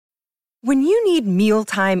When you need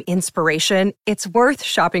mealtime inspiration, it's worth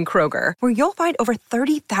shopping Kroger, where you'll find over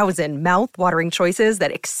 30,000 mouth-watering choices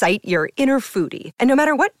that excite your inner foodie. And no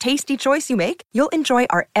matter what tasty choice you make, you'll enjoy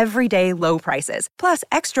our everyday low prices, plus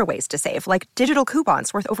extra ways to save, like digital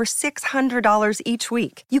coupons worth over $600 each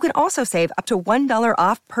week. You can also save up to $1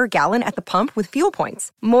 off per gallon at the pump with fuel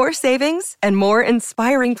points. More savings and more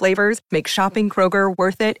inspiring flavors make shopping Kroger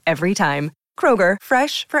worth it every time. Kroger,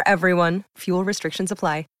 fresh for everyone. Fuel restrictions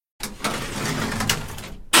apply.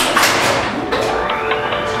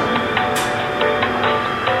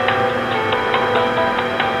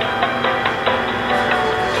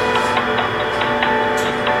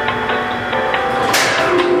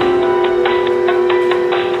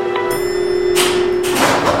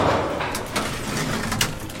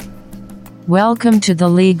 Welcome to the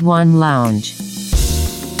League One Lounge.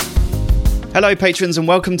 Hello patrons and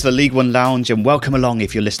welcome to the League One Lounge, and welcome along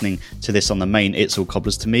if you're listening to this on the main It's All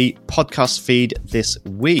Cobblers to Me podcast feed this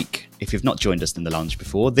week. If you've not joined us in the lounge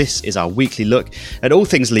before, this is our weekly look at all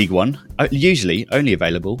things League One, usually only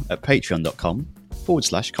available at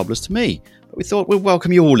patreon.com/cobblers to me. But we thought we'd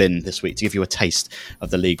welcome you all in this week to give you a taste of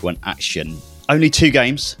the League One action. Only 2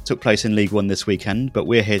 games took place in League One this weekend, but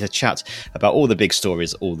we're here to chat about all the big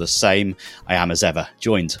stories all the same. I am, as ever,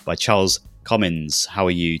 joined by Charles Commins. How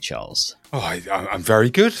are you, Charles? Oh, I'm very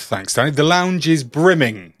good, thanks, Danny. The lounge is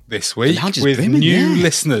brimming this week with new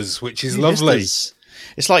listeners, which is lovely. Listeners.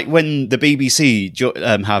 It's like when the BBC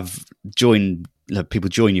have joined people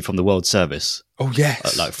join you from the World Service. Oh yes,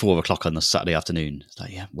 at like 4 o'clock on the Saturday afternoon. It's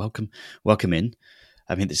like, yeah, welcome in.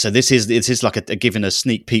 I mean, so this is like a giving a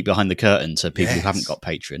sneak peek behind the curtain to people who haven't got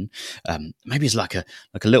Patreon. Maybe it's like a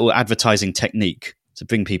little advertising technique to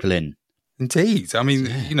bring people in. Indeed. I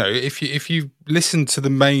mean, you know, if you listen to the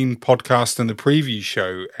main podcast and the preview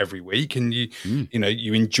show every week, and you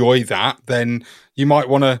enjoy that, then you might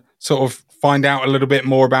want to sort of find out a little bit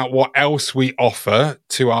more about what else we offer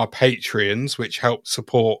to our Patreons, which help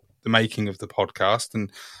support the making of the podcast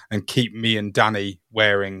and keep me and Danny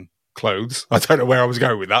wearing clothes. I don't know where I was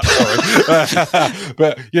going with that, sorry.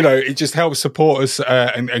 But, you know, it just helps support us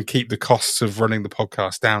and keep the costs of running the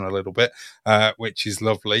podcast down a little bit, which is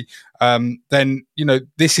lovely. Then, you know,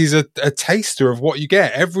 this is a taster of what you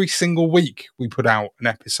get. Every single week we put out an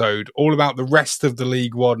episode all about the rest of the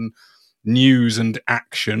League One news and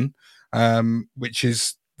action, which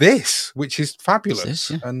is fabulous.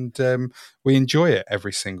 And we enjoy it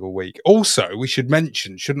every single week. Also, we should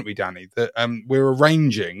mention, shouldn't we, Danny, that we're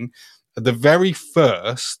arranging the very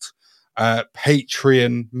first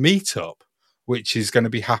Patreon meetup, which is going to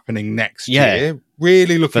be happening next year.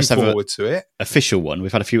 Really looking forward to it. Official one.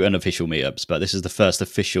 We've had a few unofficial meetups, but this is the first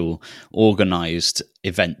official organised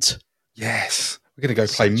event. Yes. We're going to go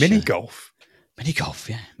play mini golf. Mini golf.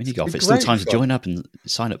 It's still time to join up and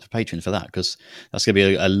sign up for Patreon for that, because that's going to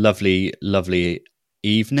be a lovely, lovely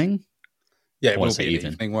evening. Yeah, it will be an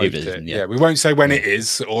evening, won't it? Yeah, we won't say when it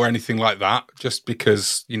is or anything like that, just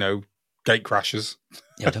because, you know, gate crashes.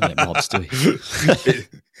 Yeah, we don't get mods, do we?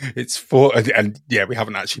 It's for, and yeah, we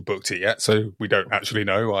haven't actually booked it yet, so we don't actually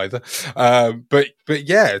know either. But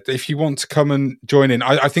yeah, if you want to come and join in,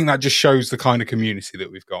 I think that just shows the kind of community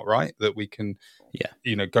that we've got, right? That we can,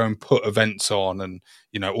 you know, go and put events on and,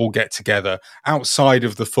 you know, all get together outside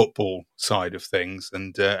of the football side of things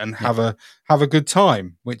and have a good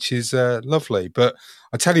time, which is lovely. But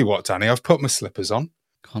I tell you what, Danny, I've put my slippers on.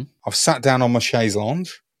 Come on. I've sat down on my chaise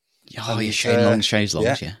lounge. Oh, your chaise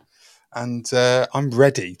lounge, yeah. And I'm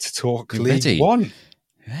ready to talk League One.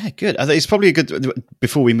 Yeah, good. I think it's probably good,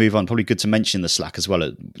 before we move on, probably good to mention the Slack as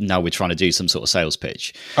well. Now we're trying to do some sort of sales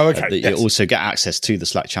pitch. Oh, okay. You also get access to the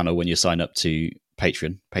Slack channel when you sign up to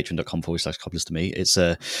Patreon, patreon.com/cobblers to me. It's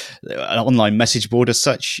an online message board as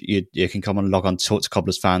such. You can come and log on, talk to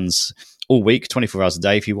Cobblers fans all week, 24 hours a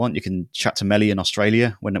day if you want. You can chat to Melly in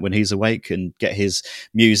Australia when he's awake and get his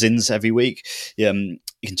musings every week.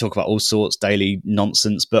 You can talk about all sorts, daily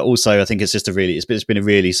nonsense, but also I think it's been a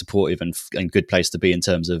really supportive and good place to be in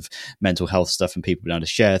terms of mental health stuff and people being able to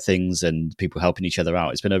share things and people helping each other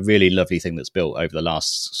out. It's been a really lovely thing that's built over the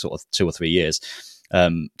last sort of 2 or 3 years.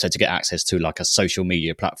 So to get access to like a social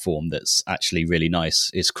media platform that's actually really nice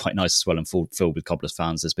is quite nice as well, and filled with Cobblers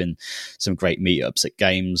fans. There's been some great meetups at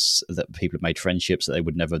games that people have made friendships that they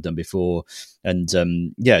would never have done before, and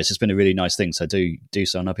it's just been a really nice thing. So do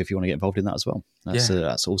sign up if you want to get involved in that as well.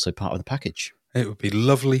 That's also part of the package. It would be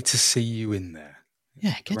lovely to see you in there.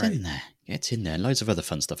 Yeah, get in there. Get in there. Loads of other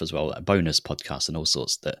fun stuff as well, like bonus podcasts and all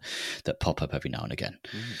sorts that pop up every now and again.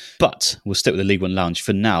 But we'll stick with the League One Lounge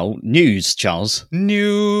for now. News, Charles.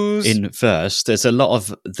 News. In first, there's a lot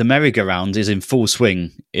of the merry-go-round is in full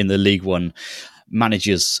swing in the League One.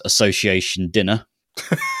 Managers Association dinner,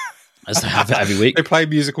 as they have it every week. They play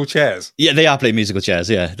musical chairs. Yeah, they are playing musical chairs,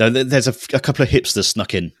 yeah. There's a couple of hipsters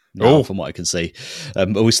snuck in now, from what I can see.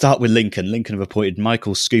 But we'll start with Lincoln. Lincoln have appointed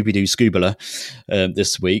Michael Scooby-Doo Scoobler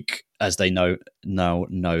this week, as they now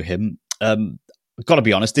know him. Got to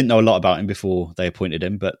be honest, didn't know a lot about him before they appointed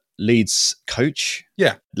him, but Leeds coach.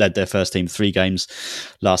 Yeah. Led their first team 3 games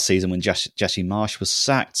last season when Jesse Marsh was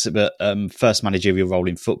sacked. But first managerial role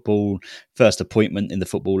in football, first appointment in the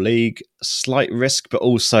Football League, slight risk, but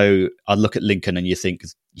also I look at Lincoln and you think,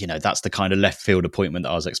 that's the kind of left field appointment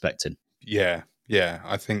that I was expecting. Yeah.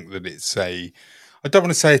 I think that it's I don't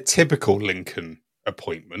want to say a typical Lincoln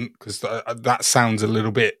appointment, because that sounds a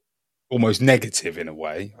little bit almost negative in a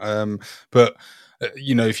way. But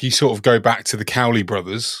if you sort of go back to the Cowley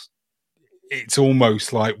brothers, it's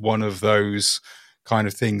almost like one of those kind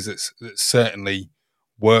of things that certainly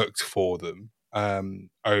worked for them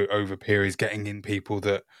over periods, getting in people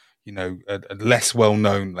that are less well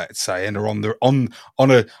known, let's say, and are on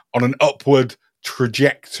an upward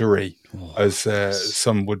trajectory, as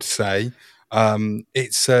some would say.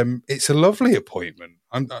 It's a lovely appointment.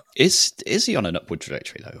 Is he on an upward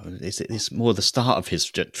trajectory though? It's more the start of his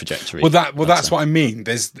trajectory. That's what I mean.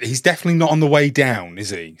 He's definitely not on the way down, is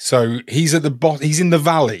he? So he's at the bottom. He's in the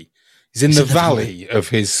valley. He's in the valley of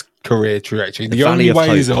his career trajectory. The only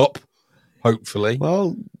way is up, hopefully.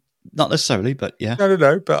 Well, not necessarily, but yeah.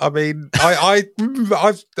 No. But I mean, I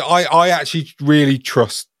actually really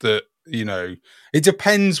trust that. It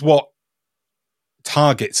depends what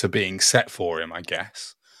targets are being set for him, I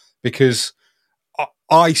guess, because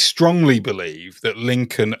I strongly believe that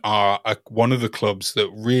Lincoln are one of the clubs that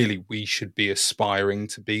really we should be aspiring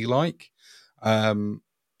to be like,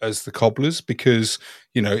 as the Cobblers, because,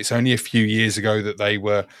 it's only a few years ago that they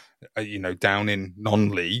were, down in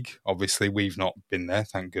non-league. Obviously, we've not been there,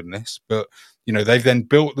 thank goodness. But, they've then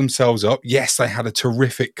built themselves up. Yes, they had a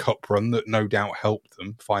terrific cup run that no doubt helped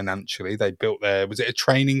them financially. They built was it a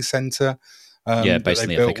training centre?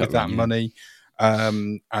 Basically they built with that money.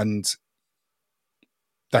 And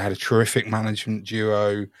they had a terrific management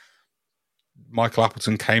duo. Michael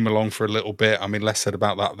Appleton came along for a little bit. I mean, less said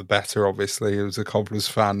about that, the better, obviously. He was a Cobblers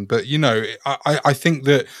fan. But, I think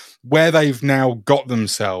that where they've now got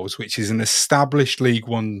themselves, which is an established League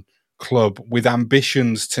One club with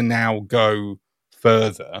ambitions to now go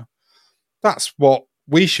further, that's what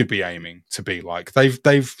we should be aiming to be like. They've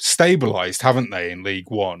stabilised, haven't they, in League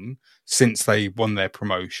One since they won their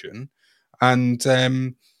promotion. And,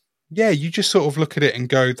 you just sort of look at it and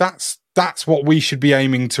go, that's what we should be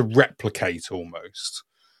aiming to replicate almost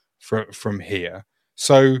from here.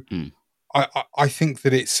 So I think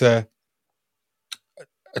that it's a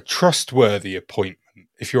trustworthy appointment.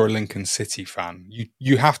 If you're a Lincoln City fan,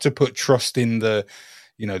 you have to put trust in the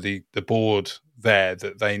board there,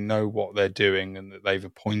 that they know what they're doing and that they've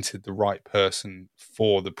appointed the right person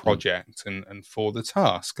for the project and for the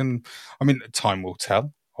task. And I mean, time will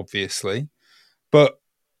tell, obviously, but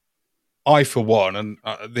I, for one, and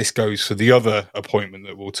this goes for the other appointment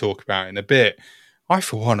that we'll talk about in a bit, I,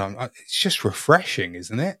 for one, it's just refreshing,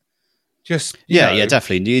 isn't it? Just yeah,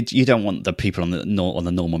 definitely. You don't want the people on the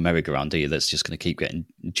normal merry-go-round, do you? That's just going to keep getting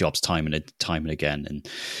jobs time and again, and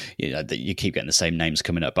you keep getting the same names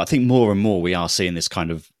coming up. But I think more and more we are seeing this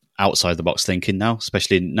kind of outside the box thinking now,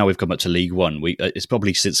 especially now we've come up to League One. It's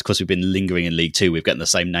probably because we've been lingering in League Two, we've gotten the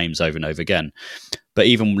same names over and over again. But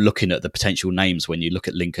even looking at the potential names, when you look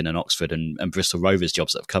at Lincoln and Oxford and Bristol Rovers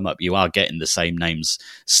jobs that have come up, you are getting the same names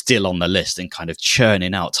still on the list and kind of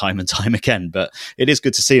churning out time and time again. But it is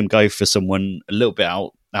good to see him go for someone a little bit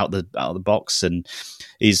out the box, and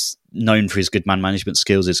he's known for his good man management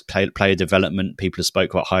skills, his player development. People have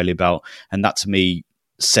spoke quite highly about, and that to me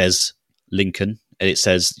says Lincoln. It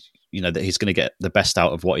says that he's going to get the best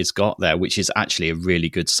out of what he's got there, which is actually a really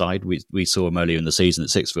good side. We saw him earlier in the season at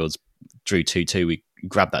Sixfields, drew 2-2. We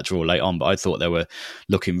grabbed that draw late on, but I thought they were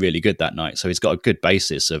looking really good that night. So he's got a good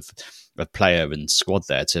basis of player and squad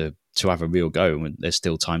there to have a real go. And there's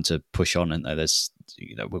still time to push on, and there's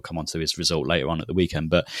we'll come on to his result later on at the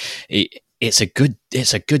weekend. But it's a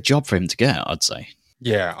good job for him to get, I'd say.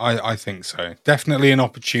 Yeah, I think so. Definitely an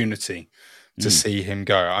opportunity to see him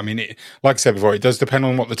go. I mean, like I said before, it does depend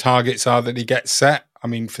on what the targets are that he gets set. I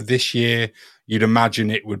mean, for this year, you'd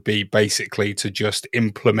imagine it would be basically to just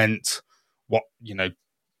implement what,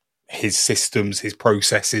 his systems, his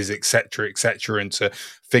processes, et cetera, and to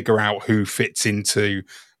figure out who fits into,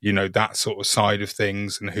 that sort of side of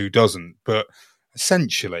things and who doesn't. But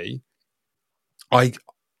essentially, I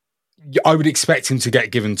would expect him to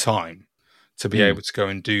get given time to be able to go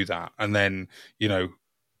and do that. And then,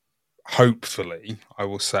 hopefully, I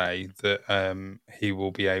will say that he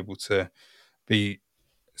will be able to be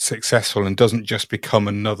successful and doesn't just become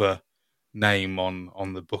another name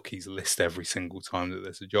on the bookies list every single time that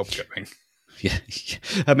there's a job going. Yeah,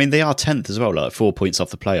 I mean they are 10th as well, like 4 points off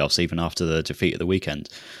the playoffs, even after the defeat at the weekend.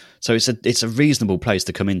 So it's a reasonable place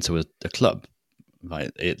to come into a club.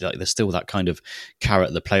 Like there's still that kind of carrot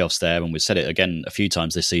at the playoffs there, and we've said it again a few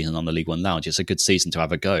times this season on the League One Lounge. It's a good season to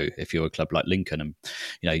have a go if you're a club like Lincoln and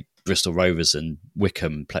Bristol Rovers and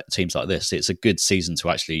Wickham, teams like this. It's a good season to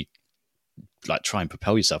actually like try and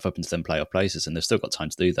propel yourself up into them playoff places, and they've still got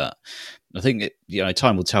time to do that. I think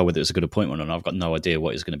time will tell whether it's a good appointment or not. I've got no idea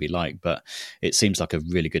what it's going to be like, but it seems like a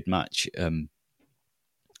really good match.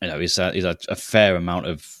 He's a fair amount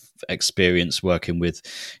of experience working with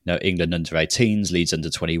England under 18s, Leeds under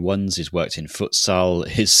 21s. He's worked in futsal.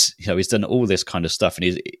 He's done all this kind of stuff,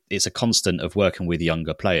 and it's a constant of working with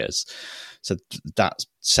younger players. So that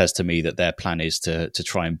says to me that their plan is to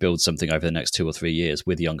try and build something over the next 2 or 3 years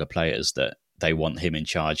with younger players that they want him in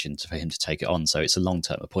charge and for him to take it on. So it's a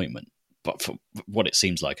long-term appointment. But for what it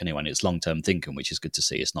seems like anyway, it's long-term thinking, which is good to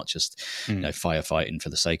see. It's not just firefighting for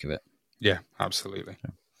the sake of it. Yeah, absolutely.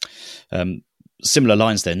 Similar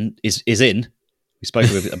lines then is in. We spoke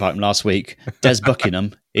about him last week. Des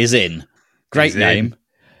Buckingham is in. Great name.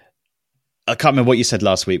 I can't remember what you said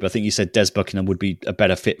last week, but I think you said Des Buckingham would be a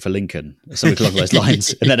better fit for Lincoln, something along those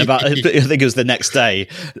lines. And then I think it was the next day,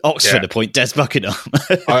 Oxford appoint Des Buckingham.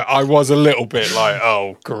 I was a little bit like,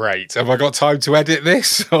 oh, great. Have I got time to edit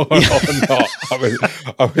this or not?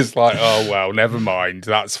 I was like, oh, well, never mind.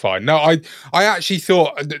 That's fine. No, I actually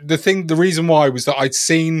thought the reason why was that I'd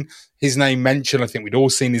seen his name mentioned. I think we'd all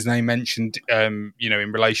seen his name mentioned, in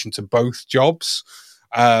relation to both jobs.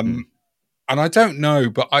 And I don't know,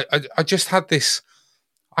 but I just had this,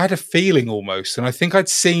 I had a feeling almost, and I think I'd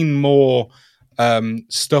seen more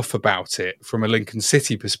stuff about it from a Lincoln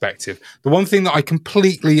City perspective. The one thing that I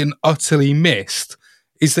completely and utterly missed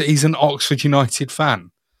is that he's an Oxford United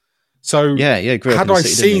fan. So had I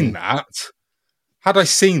seen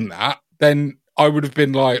that, then I would have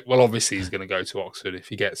been like, well, obviously he's going to go to Oxford if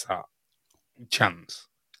he gets that chance.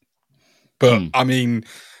 But I mean,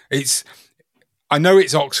 I know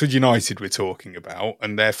it's Oxford United we're talking about,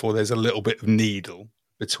 and therefore there's a little bit of needle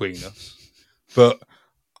between us. But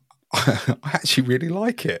I actually really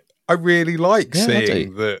like it. I really like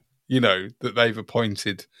seeing that, that they've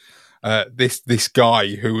appointed this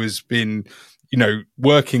guy who has been,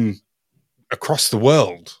 working across the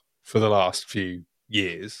world for the last few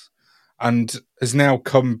years and has now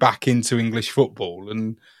come back into English football.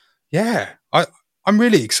 And I'm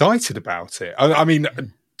really excited about it. I mean,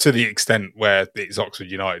 to the extent where it's Oxford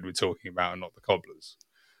United we're talking about and not the Cobblers.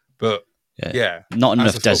 But, not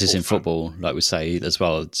enough Deses in football, like we say, as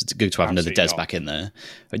well. It's good to have another Des back in there.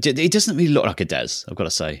 He doesn't really look like a Des, I've got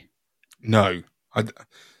to say. No.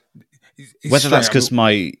 Whether that's because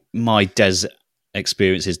my Des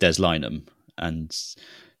experience is Des Lynam and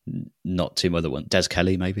not two other ones. Des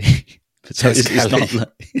Kelly, maybe. It's not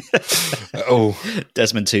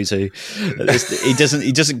Desmond Tutu. He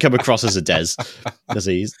doesn't come across as a Des, does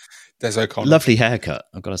he? Des O'Connor. Lovely haircut,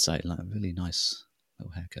 I've got to say. Like a really nice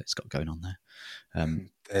little haircut it's got going on there.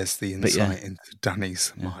 There's the insight into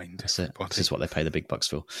Danny's mind. That's it. This is what they pay the big bucks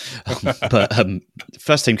for. But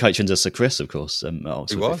first team coach under Sir Chris, of course, at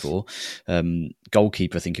Oxford before.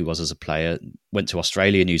 Goalkeeper, I think he was as a player. Went to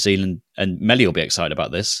Australia, New Zealand, and Melly will be excited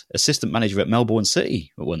about this. Assistant manager at Melbourne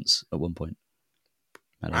City at one point.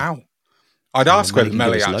 Melly. Wow. I'd ask whether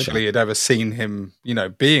Melly actually had ever seen him,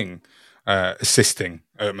 being assisting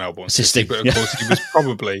at Melbourne City. But of course,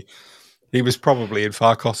 he was probably in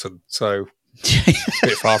Far Cotton, so a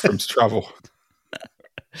bit far for him to travel.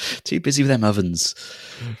 Too busy with them ovens.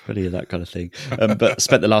 Really that kind of thing. But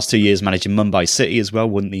spent the last 2 years managing Mumbai City as well,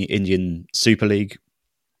 won the Indian Super League.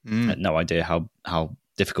 Had no idea how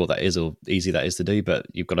difficult that is or easy that is to do, but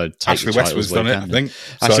you've got to take Ashley Westwood's done it, I think.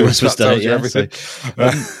 Ashley Westwood's done it, everything.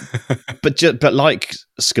 So, but like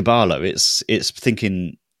Scabalo, it's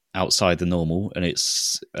thinking outside the normal, and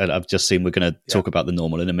I've just seen we're going to talk about the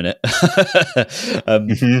normal in a minute.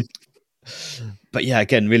 But yeah,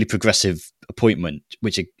 again, really progressive appointment,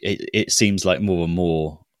 which it seems like more and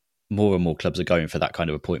more clubs are going for that kind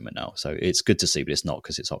of appointment now. So it's good to see, but it's not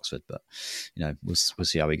because it's Oxford. But we'll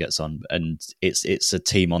see how he gets on. And it's a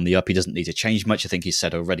team on the up. He doesn't need to change much. I think he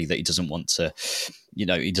said already that he doesn't want to,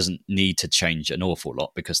 he doesn't need to change an awful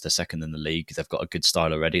lot because they're second in the league. They've got a good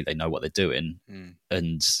style already. They know what they're doing,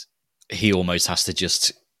 and he almost has to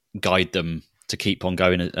just guide them to keep on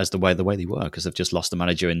going as the way they were, because they've just lost a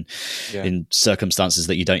manager in circumstances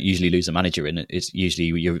that you don't usually lose a manager in. It's usually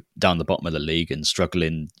you're down the bottom of the league and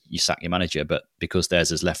struggling, you sack your manager, but because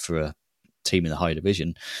theirs is left for a team in the higher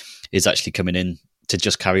division, is actually coming in to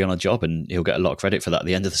just carry on a job, and he'll get a lot of credit for that at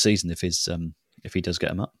the end of the season if he does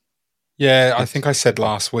get him up. Yeah, I think I said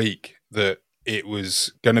last week that it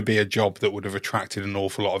was going to be a job that would have attracted an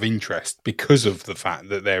awful lot of interest because of the fact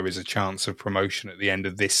that there is a chance of promotion at the end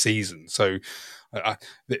of this season. So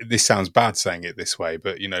this sounds bad saying it this way,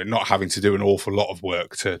 but, not having to do an awful lot of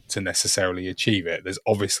work to necessarily achieve it. There's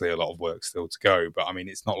obviously a lot of work still to go, but I mean,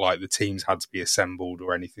 it's not like the teams had to be assembled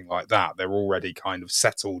or anything like that. They're already kind of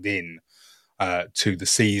settled in to the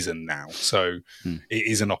season now. So it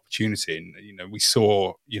is an opportunity. And, we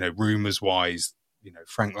saw, rumours wise,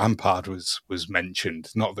 Frank Lampard was mentioned.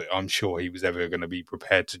 Not that I'm sure he was ever going to be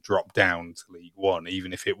prepared to drop down to League One,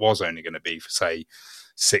 even if it was only going to be for, say,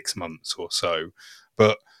 6 months or so.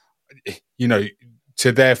 But,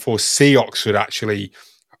 to therefore see Oxford actually,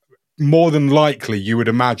 more than likely, you would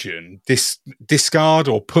imagine, discard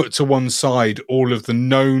or put to one side all of the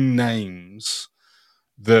known names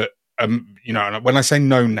that, and when I say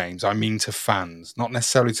known names, I mean to fans, not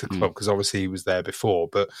necessarily to the club, because obviously he was there before,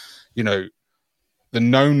 but, the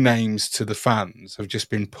known names to the fans have just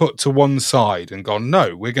been put to one side and gone,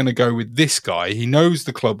 no, we're going to go with this guy. He knows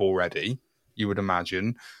the club already, you would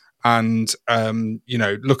imagine. And,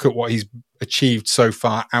 look at what he's achieved so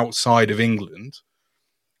far outside of England.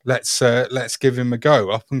 Let's give him a go,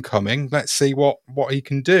 up and coming. Let's see what he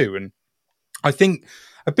can do. And I think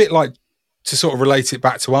a bit like, to sort of relate it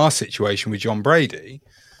back to our situation with John Brady,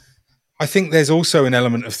 I think there's also an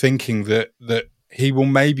element of thinking that he will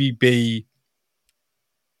maybe be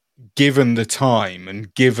given the time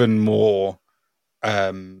and given more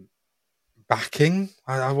backing,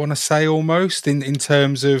 I want to say, almost in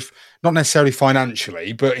terms of, not necessarily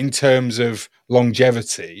financially, but in terms of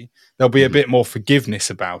longevity. There'll be a bit more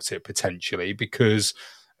forgiveness about it potentially, because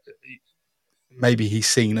maybe he's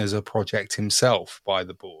seen as a project himself by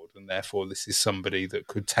the board, and therefore this is somebody that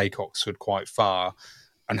could take Oxford quite far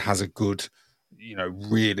and has a good,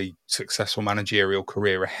 really successful managerial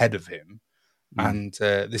career ahead of him. And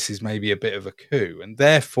this is maybe a bit of a coup. And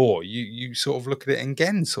therefore, you sort of look at it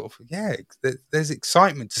again, sort of, there's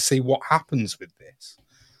excitement to see what happens with this.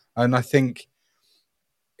 And I think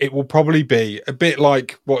it will probably be a bit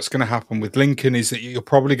like what's going to happen with Lincoln, is that you're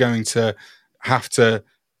probably going to have to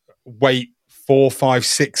wait 4, 5,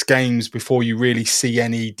 6 games before you really see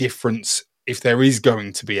any difference, if there is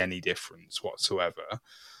going to be any difference whatsoever,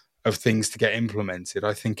 of things to get implemented.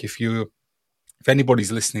 I think if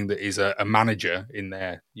anybody's listening that is a manager in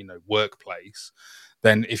their workplace,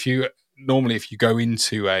 then if you go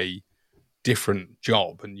into a different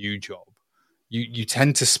job, a new job, you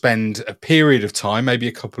tend to spend a period of time, maybe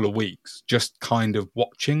a couple of weeks, just kind of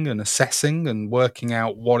watching and assessing and working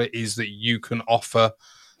out what it is that you can offer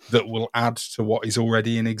that will add to what is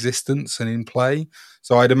already in existence and in play.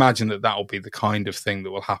 So I'd imagine that will be the kind of thing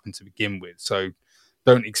that will happen to begin with. So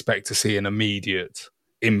don't expect to see an immediate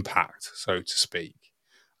impact, so to speak.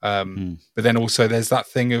 But then also there's that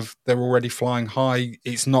thing of they're already flying high.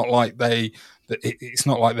 It's not like it's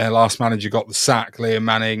not like their last manager got the sack, Liam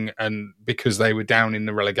Manning, and because they were down in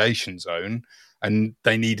the relegation zone and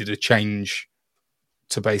they needed a change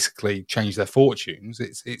to basically change their fortunes.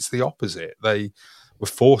 It's the opposite. They were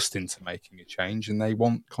forced into making a change and they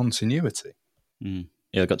want continuity. Yeah,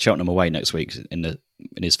 they've got Cheltenham away next week in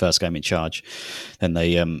his first game in charge. Then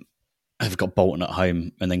they have got Bolton at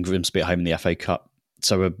home and then Grimsby at home in the FA Cup.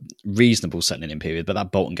 So a reasonable settling in period, but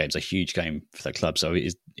that Bolton game's a huge game for the club. So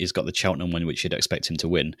he's got the Cheltenham win, which you'd expect him to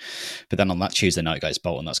win. But then on that Tuesday night against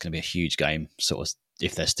Bolton, that's going to be a huge game, sort of,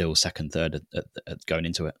 if they're still second, third at going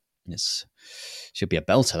into it. Should be a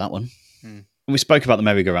belter, that one. And we spoke about the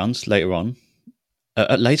merry-go-round later on.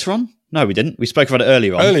 Later on? No, we didn't. We spoke about it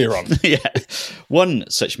earlier on. Yeah. One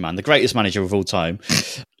such man, the greatest manager of all time.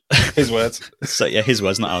 His words. So yeah, his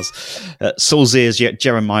words, not ours. Solskjaer's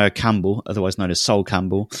Jeremiah Campbell, otherwise known as Sol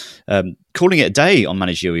Campbell, calling it a day on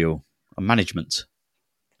management.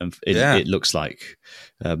 It looks like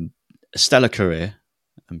a stellar career.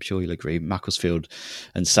 I'm sure you'll agree. Macclesfield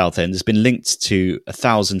and Southend has been linked to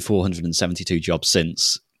 1,472 jobs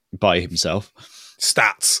since by himself.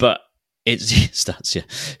 Stats, but it's stats. Yeah,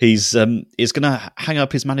 he's going to hang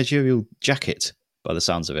up his managerial jacket by the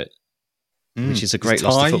sounds of it. Which is a great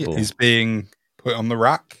loss to football. Is being put on the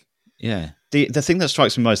rack. Yeah. The thing that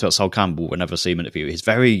strikes me most about Sol Campbell whenever I see him in an interview, he's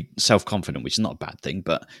very self-confident, which is not a bad thing,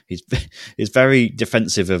 but he's very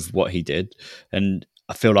defensive of what he did. And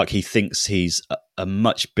I feel like he thinks he's a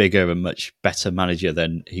much bigger and much better manager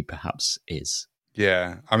than he perhaps is.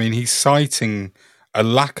 Yeah. I mean, he's citing a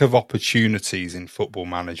lack of opportunities in football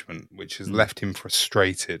management, which has left him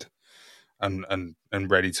frustrated and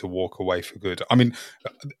ready to walk away for good. I mean,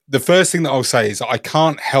 the first thing that I'll say is I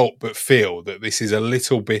can't help but feel that this is a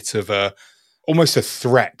little bit of almost a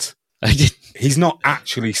threat. He's not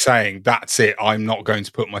actually saying, that's it, I'm not going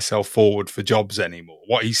to put myself forward for jobs anymore.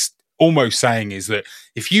 What he's almost saying is that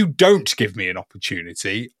if you don't give me an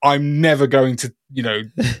opportunity, I'm never going to,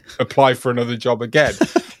 apply for another job again.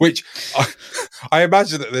 Which I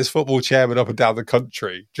imagine that there's football chairmen up and down the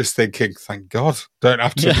country just thinking, thank God, don't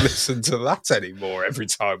have to listen to that anymore every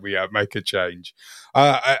time we make a change.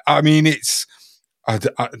 I mean, it's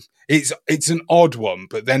an odd one,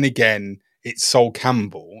 but then again, it's Sol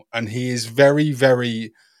Campbell, and he is very,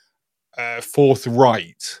 very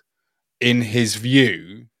forthright in his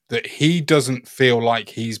view that he doesn't feel like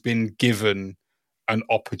he's been given an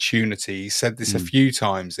opportunity. He said this a few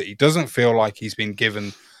times, that he doesn't feel like he's been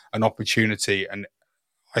given an opportunity, and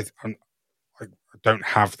I don't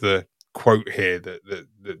have the quote here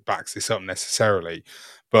that backs this up necessarily,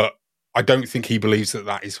 but I don't think he believes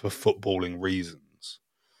that is for footballing reasons.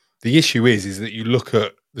 The issue is that you look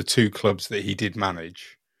at the two clubs that he did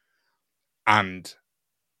manage and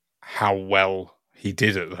how well he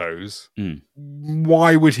did at those.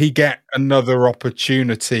 Why would he get another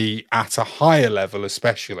opportunity at a higher level,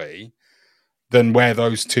 especially, than where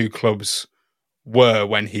those two clubs were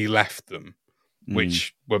when he left them,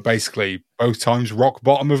 which were basically both times rock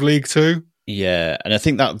bottom of League Two? Yeah, and I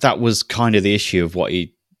think that was kind of the issue of what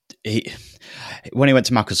he when he went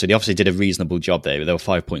to Macclesfield, he obviously did a reasonable job there. There were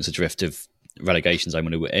 5 points adrift of relegation zone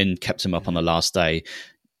when he were in, kept him up on the last day.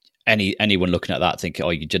 Anyone looking at that thinking, oh,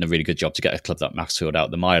 you did a really good job to get a club like Macclesfield out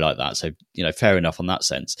of the mire like that. So, fair enough on that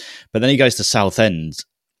sense. But then he goes to Southend,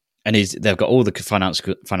 and they've got all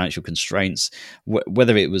the financial constraints.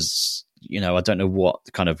 Whether it was, I don't know what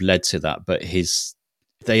kind of led to that, but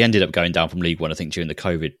they ended up going down from League One, I think, during the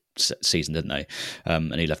COVID season, didn't they?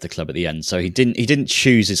 And he left the club at the end. So he didn't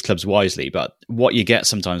choose his clubs wisely. But what you get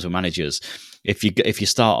sometimes with managers, if you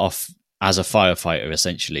start off as a firefighter,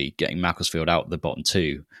 essentially getting Macclesfield out the bottom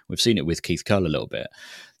two, we've seen it with Keith Curle a little bit,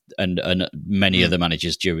 and many other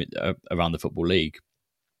managers around the Football League.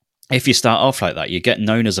 If you start off like that, you get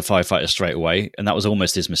known as a firefighter straight away, and that was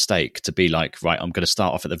almost his mistake, to be like, right, I'm going to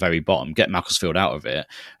start off at the very bottom, get Macclesfield out of it,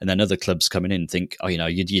 and then other clubs coming in think, oh,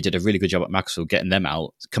 you did a really good job at Macclesfield getting them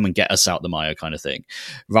out, come and get us out the mire kind of thing,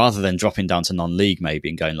 rather than dropping down to non-league maybe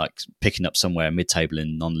and going like picking up somewhere mid-table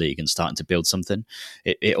in non-league and starting to build something.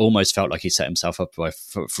 It almost felt like he set himself up for a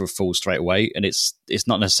fall straight away, and it's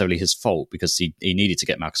not necessarily his fault because he needed to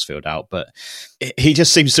get Macclesfield out, but he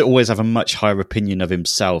just seems to always have a much higher opinion of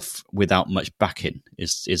himself without much backing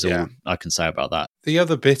is all I can say about that. The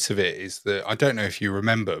other bit of it is that, I don't know if you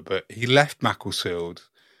remember, but he left Macclesfield,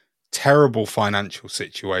 terrible financial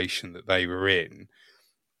situation that they were in,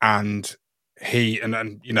 and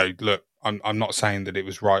look, I'm not saying that it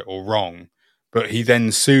was right or wrong, but he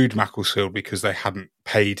then sued Macclesfield because they hadn't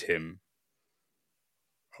paid him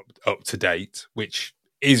up to date, which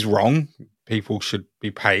is wrong. People should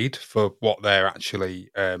be paid for what they're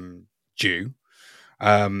actually due.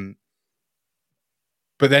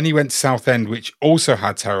 But then he went to Southend, which also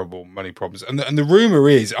had terrible money problems. And the rumour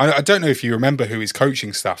is, I don't know if you remember who his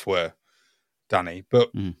coaching staff were, Danny,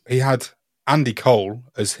 but he had Andy Cole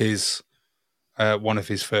as his one of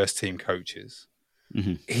his first team coaches.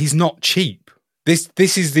 Mm-hmm. He's not cheap. This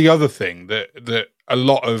is the other thing that a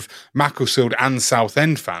lot of Macclesfield and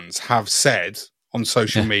Southend fans have said on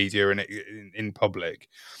social media and in public,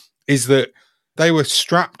 is that they were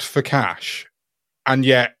strapped for cash, and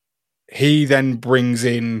yet he then brings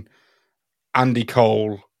in Andy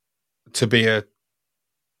Cole to be a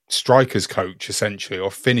strikers coach, essentially,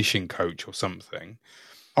 or finishing coach or something,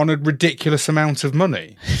 on a ridiculous amount of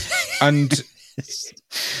money. And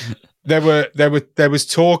there was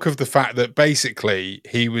talk of the fact that basically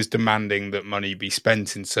he was demanding that money be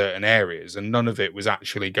spent in certain areas, and none of it was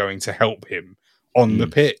actually going to help him on the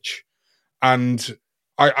pitch. And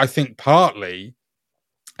I think partly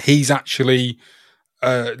he's actually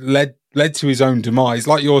led to his own demise.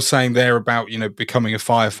 Like you're saying there about, becoming a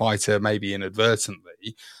firefighter, maybe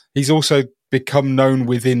inadvertently, he's also become known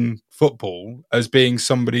within football as being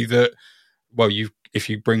somebody that, well, if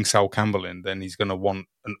you bring Sol Campbell in, then he's going to want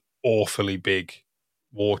an awfully big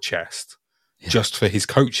war chest just for his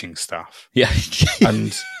coaching staff. Yeah.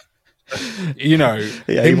 And he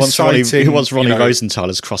wants Ronnie Rosenthal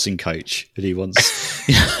as crossing coach, and he wants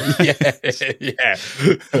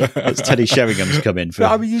it's Teddy Sheringham's come in for.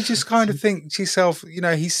 But, you just kind of think to yourself,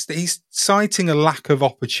 he's citing a lack of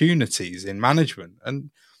opportunities in management, and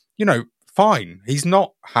fine. He's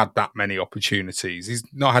not had that many opportunities. He's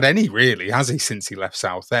not had any, really, has he, since he left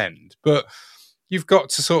Southend? But you've got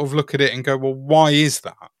to sort of look at it and go, well, why is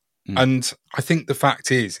that? And I think the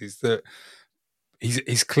fact is that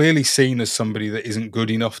he's clearly seen as somebody that isn't good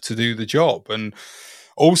enough to do the job. And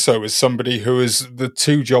also as somebody who is, the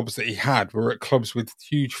two jobs that he had were at clubs with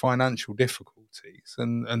huge financial difficulties.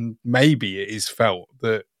 And maybe it is felt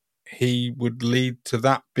that he would lead to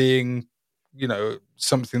that being, you know,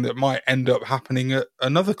 something that might end up happening at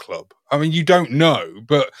another club. I mean, you don't know,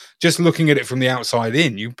 but just looking at it from the outside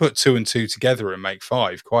in, you put 2 and 2 together and make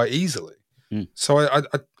 5 quite easily. So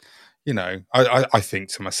I think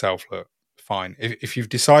to myself, look, fine. If you've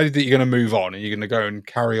decided that you're going to move on and you're going to go and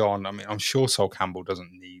carry on, I mean, I'm sure Sol Campbell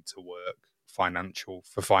doesn't need to work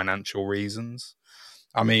for financial reasons.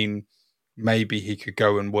 I mean, maybe he could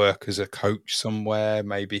go and work as a coach somewhere.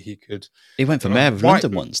 Maybe he could. He went for mayor of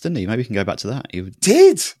London once, didn't he? Maybe he can go back to that.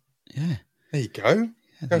 Did? Yeah. There you go.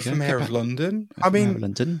 Go for mayor of London. I mean,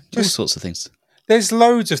 London. All sorts of things. There's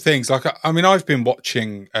loads of things. Like, I mean, I've been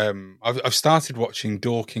watching. I've started watching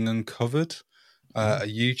Dorking Uncovered, a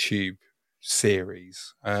YouTube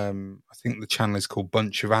series. I think the channel is called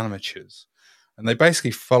Bunch of Amateurs, and they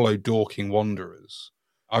basically follow Dorking Wanderers.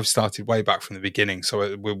 I've started way back from the beginning,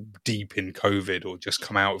 so we're deep in COVID or just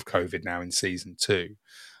come out of COVID now in season 2.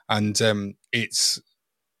 And it's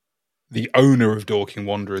the owner of Dorking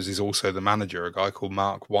Wanderers is also the manager, a guy called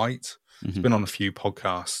Mark White. He's been on a few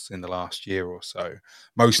podcasts in the last year or so.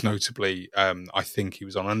 Most notably, I think he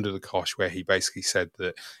was on Under the Cosh, where he basically said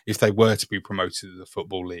that if they were to be promoted to the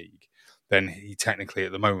Football League, then he technically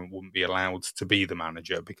at the moment wouldn't be allowed to be the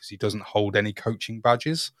manager because he doesn't hold any coaching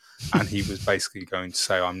badges. And he was basically going to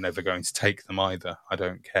say, I'm never going to take them either. I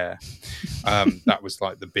don't care. That was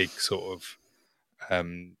like the big sort of,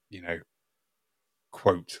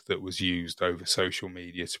 quote that was used over social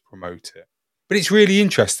media to promote it. But it's really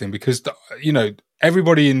interesting because, you know,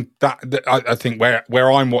 everybody in that I think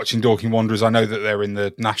where I'm watching Dorking Wanderers, I know that they're in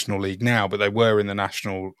the National League now, but they were in the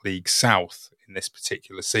National League South in this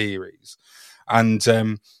particular series. And,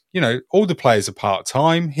 you know, all the players are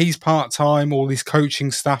part-time. He's part-time. All these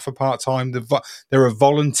coaching staff are part-time. There are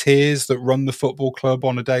volunteers that run the football club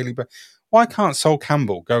on a daily basis. Why can't Sol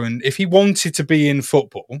Campbell go and, if he wanted to be in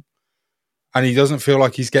football and he doesn't feel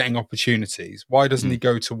like he's getting opportunities, why doesn't he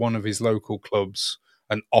go to one of his local clubs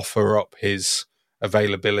and offer up his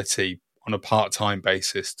availability on a part-time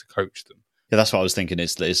basis to coach them? Yeah, that's what I was thinking.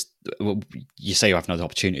 You say you have no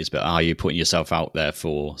opportunities, but are you putting yourself out there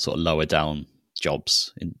for sort of lower down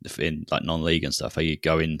jobs in like non-league and stuff? Are you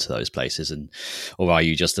going to those places, or are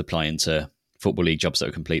you just applying to Football League jobs that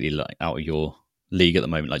are completely like out of your league at the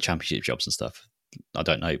moment, like Championship jobs and stuff? I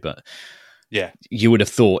don't know, but yeah, you would have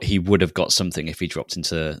thought he would have got something if he dropped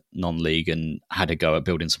into non-league and had a go at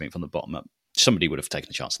building something from the bottom up. Somebody would have taken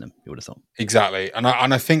a chance on him, you would have thought. Exactly. And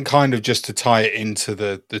I think kind of just to tie it into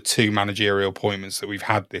the 2 managerial appointments that we've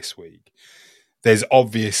had this week, there's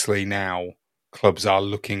obviously now clubs are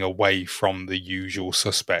looking away from the usual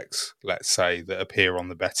suspects, let's say, that appear on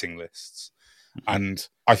the betting lists. And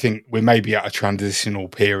I think we're maybe at a transitional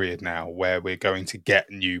period now where we're going to get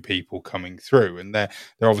new people coming through. And they're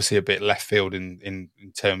obviously a bit left field in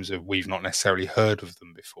terms of we've not necessarily heard of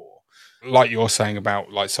them before. Like you're saying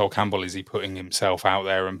about like Sol Campbell, is he putting himself out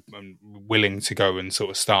there and willing to go and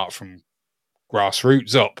sort of start from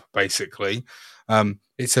grassroots up, basically?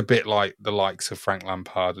 It's a bit like the likes of Frank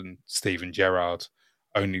Lampard and Steven Gerrard.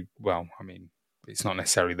 Only, well, I mean, it's not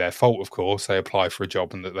necessarily their fault, of course. They apply for a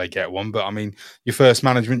job and that they get one. But I mean, your first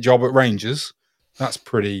management job at Rangers, that's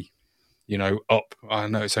pretty, you know, up. I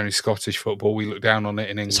know it's only Scottish football. We look down on it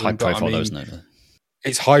in England. It's high profile, though, isn't it?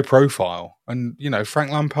 It's high profile. And, you know,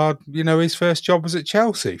 Frank Lampard, you know, his first job was at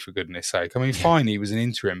Chelsea, for goodness sake. I mean, fine, he was an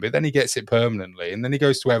interim, but then he gets it permanently. And then he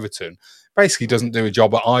goes to Everton, basically doesn't do a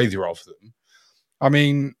job at either of them. I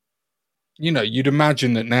mean, you know, you'd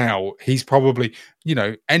imagine that now he's probably, you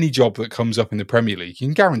know, any job that comes up in the Premier League, you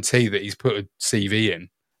can guarantee that he's put a CV in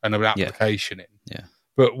and an application in. Yeah.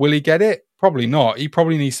 But will he get it? Probably not. He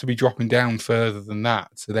probably needs to be dropping down further than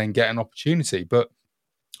that to then get an opportunity. But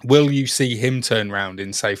will you see him turn around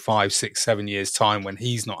in, say, 5, 6, 7 years' time when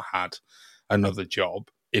he's not had another job,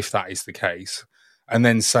 if that is the case, and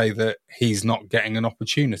then say that he's not getting an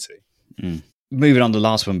opportunity? Moving on to the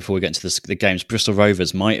last one before we get into the games, Bristol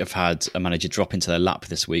Rovers might have had a manager drop into their lap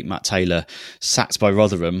this week. Matt Taylor sacked by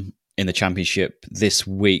Rotherham in the Championship this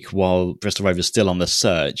week while Bristol Rovers still on the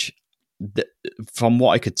search. From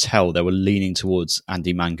what I could tell, they were leaning towards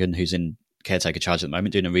Andy Mangan, who's in caretaker charge at the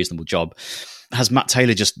moment, doing a reasonable job. Has Matt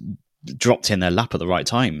Taylor just dropped in their lap at the right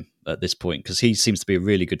time at this point? Because he seems to be a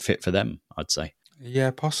really good fit for them, I'd say.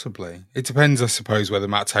 Yeah, possibly. It depends, I suppose, whether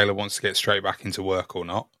Matt Taylor wants to get straight back into work or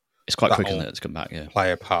not. It's quite quick, isn't it, to come back? Yeah,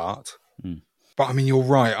 play a part. But I mean, you're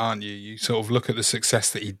right, aren't you? You sort of look at the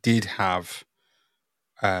success that he did have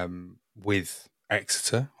with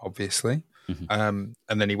Exeter, obviously, and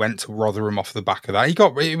then he went to Rotherham off the back of that.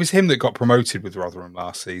 It was him that got promoted with Rotherham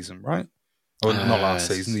last season, right? Or not last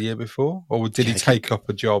season, the year before? Or did he take up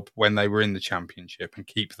a job when they were in the Championship and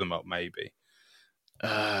keep them up, maybe?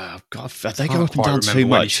 God, they go up and down too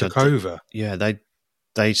much. He took over. Yeah,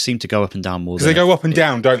 they seem to go up and down more. Because they go up and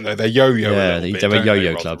down, don't they? They yo-yo. Yeah, they're a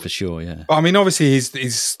yo-yo club Rotherham? For sure. Yeah, but I mean, obviously,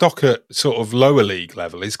 his stock at sort of lower league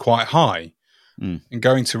level is quite high, and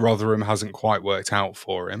going to Rotherham hasn't quite worked out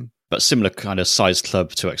for him. But similar kind of size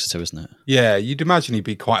club to Exeter, isn't it? Yeah, you'd imagine he'd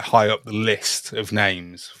be quite high up the list of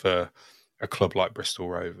names for a club like Bristol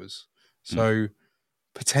Rovers. So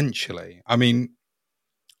potentially, I mean,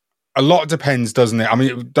 a lot depends, doesn't it? I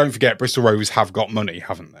mean, don't forget, Bristol Rovers have got money,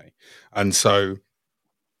 haven't they? And so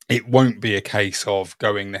it won't be a case of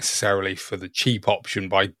going necessarily for the cheap option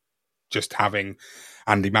by just having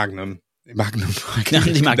Andy Magnum.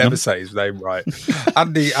 Andy Magnum. Never say his name right.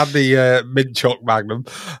 Andy Minchock Magnum,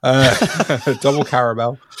 double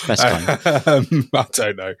caramel. Best kind. I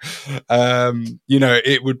don't know.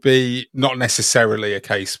 It would be not necessarily a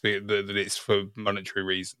case that it's for monetary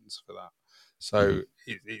reasons for that. So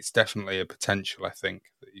it's definitely a potential, I think,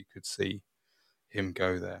 that you could see him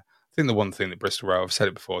go there. I think the one thing that Bristol Rovers, I've said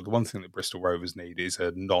it before, the one thing that Bristol Rovers need is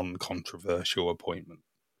a non-controversial appointment.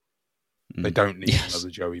 They don't need another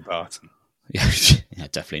Joey Barton. Yeah,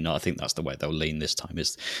 definitely not. I think that's the way they'll lean this time.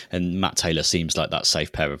 And Matt Taylor seems like that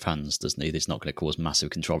safe pair of hands, doesn't he? It's not going to cause massive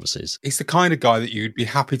controversies. He's the kind of guy that you'd be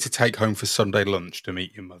happy to take home for Sunday lunch to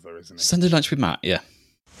meet your mother, isn't he? Sunday lunch with Matt, yeah.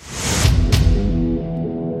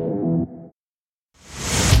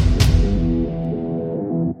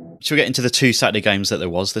 Shall we get into the 2 Saturday games that there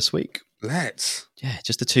was this week? Let's. Yeah,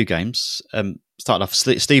 just the 2 games. Started off,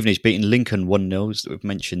 Stevenage beating Lincoln 1-0. We've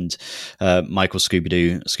mentioned Michael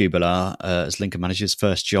Scubala as Lincoln manager's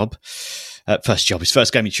first his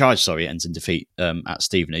first game in charge, ends in defeat at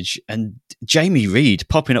Stevenage. And Jamie Reid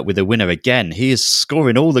popping up with a winner again. He is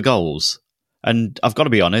scoring all the goals. And I've got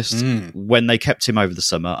to be honest, when they kept him over the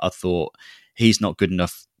summer, I thought he's not good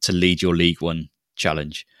enough to lead your League One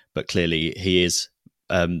challenge. But clearly he is.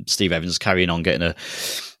 Steve Evans carrying on, getting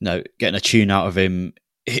a tune out of him.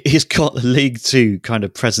 He's got the League Two kind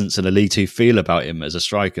of presence and a League Two feel about him as a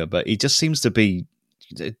striker, but he just seems to be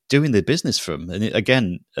doing the business for him. And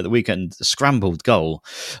again, at the weekend, a scrambled goal.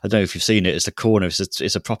 I don't know if you've seen it. It's the corner.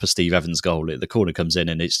 It's a proper Steve Evans goal. The corner comes in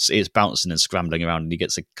and it's bouncing and scrambling around, and he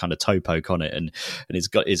gets a kind of toe poke on it, and he's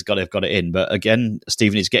got it in. But again,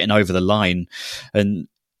 Stephen is getting over the line, and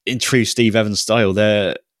in true Steve Evans style,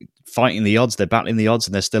 they're fighting the odds, they're battling the odds,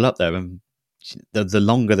 and they're still up there. And the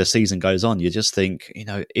longer the season goes on, you just think,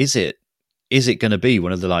 is it going to be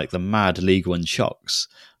one of the mad League One shocks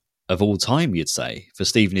of all time? You'd say, for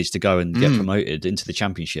Stevenage to go and get promoted into the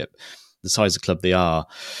Championship, the size of club they are.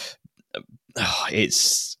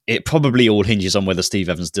 It probably all hinges on whether Steve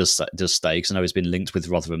Evans does stay, because I know he's been linked with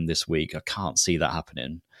Rotherham this week. I can't see that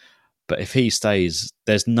happening. But if he stays,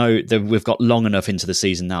 we've got long enough into the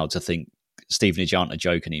season now to think Stevenage aren't a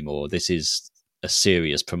joke anymore. This is a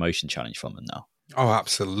serious promotion challenge from them now. Oh,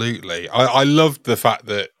 absolutely. I love the fact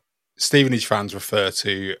that Stevenage fans refer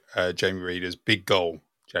to Jamie Reid as Big Goal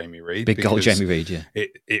Jamie Reid. Big Goal Jamie Reid, yeah.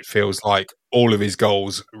 It feels like all of his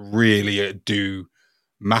goals really do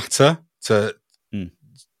matter to,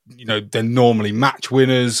 they're normally match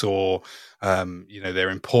winners, or, they're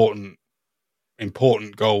important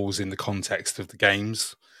goals in the context of the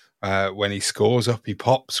games. When he scores, up he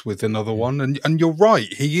pops with another one. And you're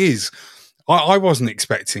right, he is. I wasn't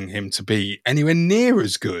expecting him to be anywhere near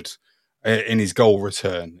as good in his goal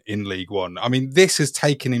return in League One. I mean, this has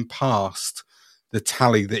taken him past the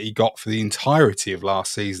tally that he got for the entirety of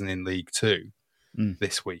last season in League Two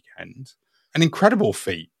this weekend. An incredible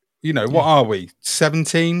feat. What are we?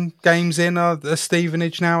 17 games in a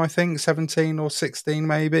Stevenage now, I think. 17 or 16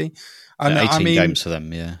 maybe. And 18 games for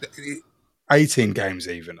them, yeah. 18 games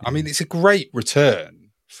even. I mean, it's a great return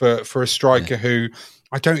for a striker who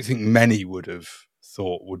I don't think many would have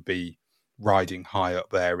thought would be riding high up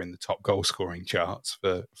there in the top goal scoring charts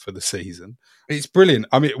for the season. It's brilliant.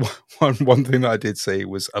 I mean, one thing that I did see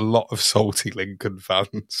was a lot of salty Lincoln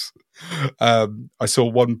fans. I saw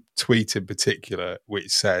one tweet in particular which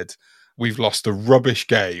said, "We've lost a rubbish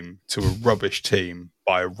game to a rubbish team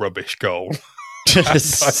by a rubbish goal."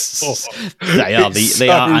 They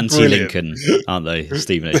are anti-Lincoln, aren't they,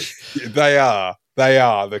 Stevenage? They are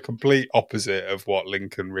the complete opposite of what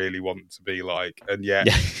Lincoln really want to be like, and yet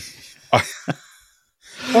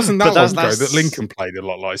wasn't that long ago that Lincoln played a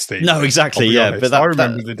lot like Steve. No, exactly. Yeah, honest. But I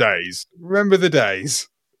remember the days. Remember the days.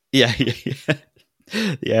 Yeah.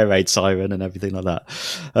 The air raid siren and everything like that.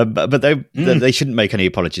 But they shouldn't make any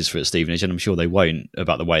apologies for it, Stevenage, and I'm sure they won't,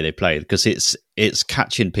 about the way they played, because it's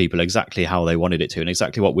catching people exactly how they wanted it to, and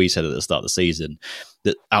exactly what we said at the start of the season,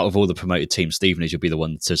 that out of all the promoted teams, Stevenage would be the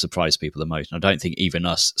one to surprise people the most. And I don't think even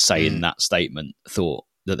us saying that statement thought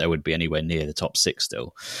that they would be anywhere near the top 6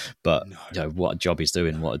 still. But what a job he's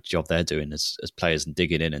doing, what a job they're doing as players, and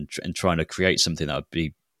digging in and trying to create something that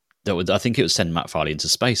would I think it would send Matt Farley into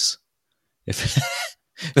space. If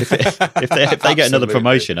they get another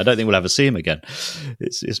promotion, I don't think we'll ever see him again.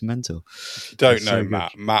 It's mental. If you don't know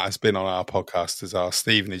Matt. Matt has been on our podcast as our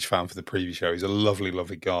Stevenage fan for the previous show. He's a lovely,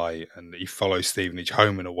 lovely guy, and he follows Stevenage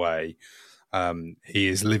home and away. He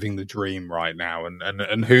is living the dream right now,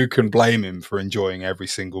 and who can blame him for enjoying every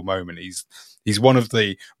single moment? He's one of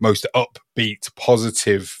the most upbeat,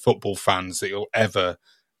 positive football fans that you'll ever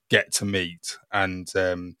get to meet, and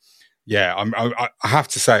I have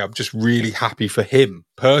to say, I'm just really happy for him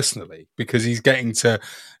personally, because he's getting to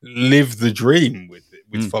live the dream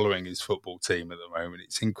with following his football team at the moment.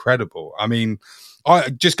 It's incredible. I mean,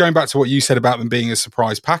 just going back to what you said about them being a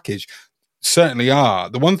surprise package, certainly are.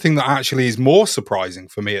 The one thing that actually is more surprising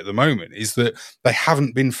for me at the moment is that they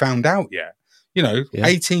haven't been found out yet.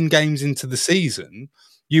 18 games into the season,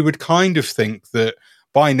 you would kind of think that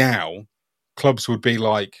by now clubs would be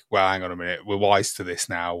like, well, hang on a minute, we're wise to this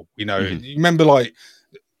now. You remember like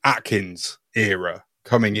Atkins era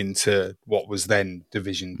coming into what was then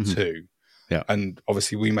Division 2. Yeah. And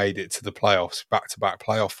obviously we made it to the playoffs, back-to-back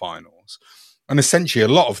playoff finals. And essentially a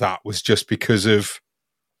lot of that was just because of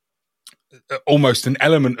almost an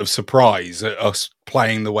element of surprise at us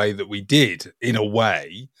playing the way that we did, in a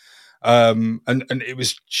way. And it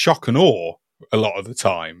was shock and awe a lot of the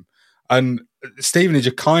time. And Stevenage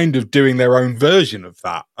are kind of doing their own version of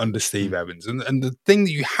that under Steve Evans. And the thing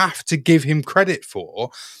that you have to give him credit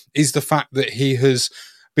for is the fact that he has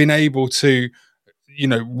been able to,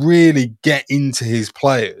 really get into his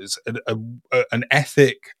players an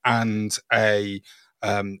ethic and a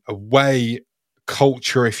way,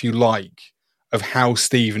 culture, if you like, of how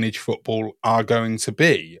Stevenage football are going to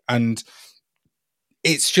be. And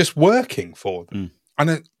it's just working for them.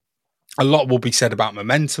 And a lot will be said about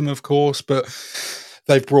momentum, of course, but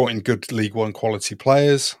they've brought in good League One quality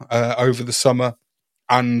players over the summer,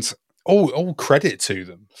 and all credit to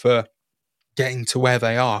them for getting to where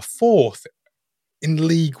they are. 4th in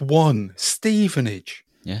League One, Stevenage.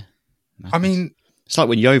 Yeah. I mean, it's like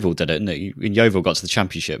when Yeovil did it, isn't it? When Yeovil got to the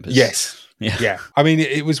Championship. Yes. Yeah. I mean,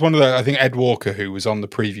 it was one of the, I think Ed Walker, who was on the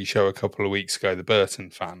preview show a couple of weeks ago, the Burton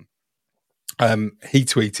fan, he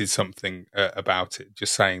tweeted something about it,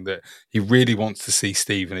 just saying that he really wants to see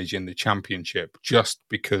Stevenage in the Championship, just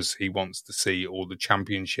because he wants to see all the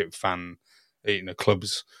Championship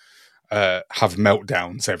clubs have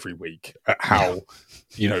meltdowns every week at how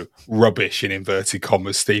rubbish, in inverted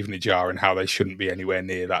commas, Stevenage are, and how they shouldn't be anywhere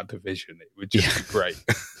near that division. It would just be great.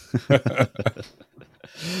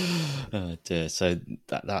 Oh dear. So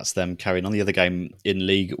that's them carrying on. The other game in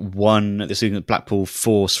League One this evening, Blackpool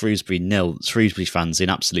 4, Shrewsbury 0. Shrewsbury fans in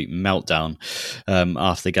absolute meltdown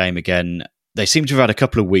after the game again. They seem to have had a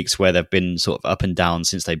couple of weeks where they've been sort of up and down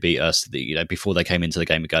since they beat us. Before they came into the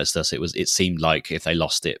game against us, it seemed like if they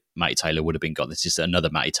lost it, Matty Taylor would have been gone. This is another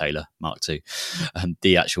Matty Taylor, Mark II,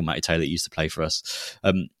 the actual Matty Taylor that used to play for us.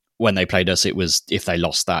 When they played us, it was, if they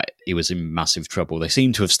lost that, he was in massive trouble. They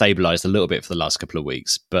seem to have stabilised a little bit for the last couple of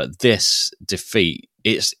weeks, but this defeat,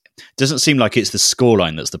 it doesn't seem like it's the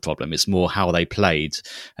scoreline that's the problem. It's more how they played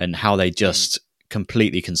and how they just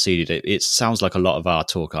completely conceded it. It sounds like a lot of our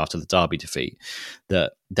talk after the Derby defeat,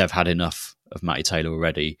 that they've had enough of Matty Taylor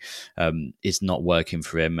already. It's not working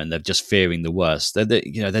for him, and they're just fearing the worst.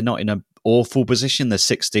 They're not in an awful position. They're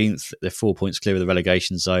 16th. They're 4 points clear of the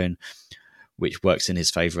relegation zone, which works in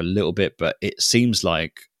his favour a little bit, but it seems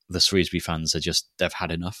like the Shrewsbury fans they've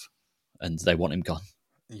had enough and they want him gone.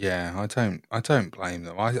 Yeah, I don't blame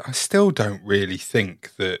them. I still don't really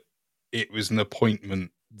think that it was an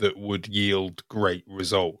appointment that would yield great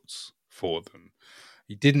results for them.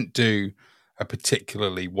 He didn't do a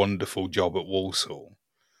particularly wonderful job at Walsall.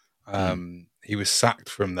 He was sacked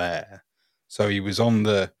from there. So he was on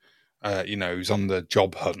the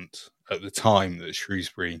job hunt at the time that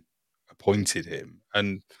Shrewsbury appointed him,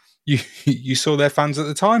 and you saw their fans at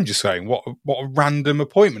the time just saying, what a random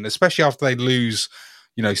appointment, especially after they lose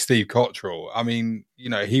Steve Cottrell. I mean,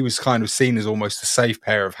 he was kind of seen as almost a safe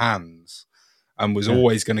pair of hands and was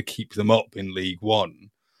always going to keep them up in League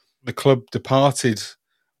One. The club departed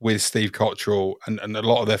with Steve Cotterill, and a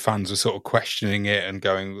lot of their fans were sort of questioning it and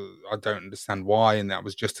going, I don't understand why. And that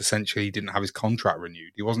was just essentially he didn't have his contract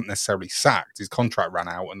renewed. He wasn't necessarily sacked. His contract ran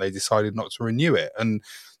out and they decided not to renew it. And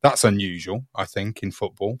that's unusual, I think, in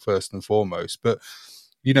football, first and foremost. But,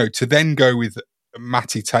 to then go with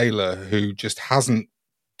Matty Taylor, who just hasn't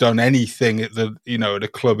done anything at at a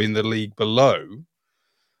club in the league below,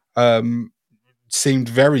 seemed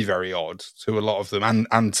very, very odd to a lot of them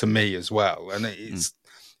and to me as well. And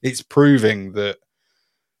it's proving that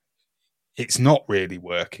it's not really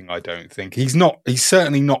working, I don't think. He's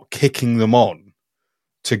certainly not kicking them on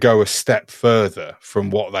to go a step further from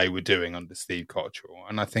what they were doing under Steve Cotterill.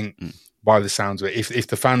 And I think by the sounds of it, if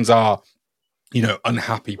the fans are,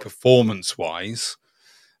 unhappy performance-wise,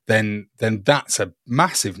 then that's a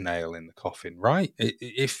massive nail in the coffin, right?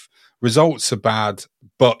 If results are bad,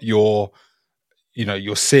 but you're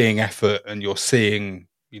seeing effort and you're seeing,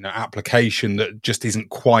 application that just isn't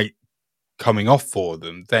quite coming off for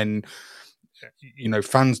them, then,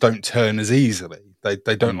 fans don't turn as easily.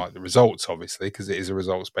 They don't like the results, obviously, because it is a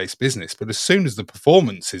results-based business. But as soon as the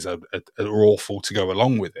performances are awful to go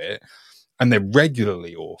along with it, and they're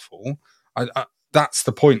regularly awful, that's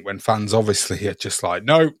the point when fans obviously are just like,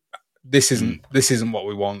 no, this isn't what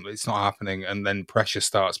we want. It's not happening. And then pressure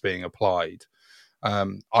starts being applied.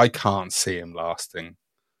 I can't see him lasting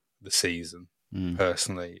the season.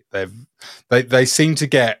 Personally, they seem to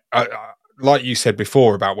get, like you said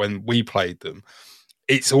before about when we played them,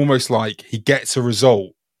 it's almost like he gets a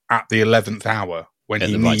result at the 11th hour when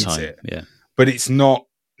he needs it. Yeah. But it's not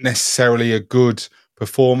necessarily a good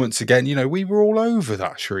performance again. We were all over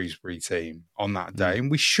that Shrewsbury team on that day, and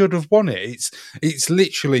we should have won it. It's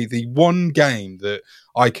literally the one game that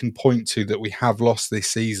I can point to that we have lost this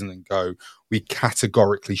season and go, we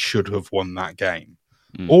categorically should have won that game.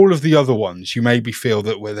 All of the other ones, you maybe feel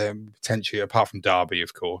that we're there potentially, apart from Derby,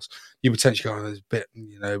 of course, you potentially go, there's a bit,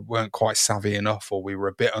 weren't quite savvy enough, or we were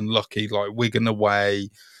a bit unlucky, like Wigan away,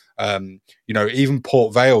 even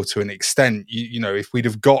Port Vale to an extent. If we'd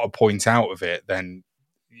have got a point out of it, then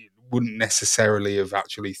you wouldn't necessarily have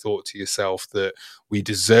actually thought to yourself that we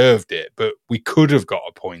deserved it, but we could have got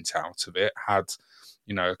a point out of it had,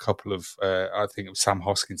 a couple of, I think it was Sam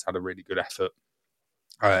Hoskins had a really good effort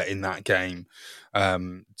in that game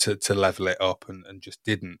to level it up and just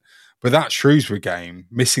didn't. But that Shrewsbury game,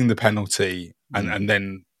 missing the penalty and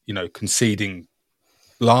then, conceding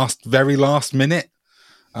very last minute,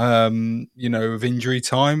 of injury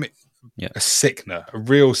time, a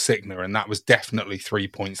real sickener. And that was definitely 3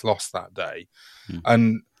 points lost that day.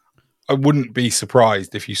 And I wouldn't be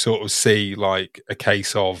surprised if you sort of see like a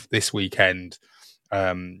case of this weekend,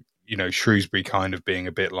 Shrewsbury kind of being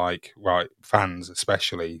a bit like, right, fans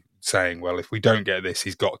especially saying, well, if we don't get this,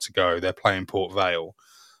 he's got to go. They're playing Port Vale.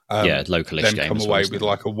 Localish then game. Come away with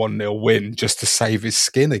like a 1-0 win just to save his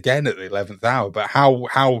skin again at the 11th hour. But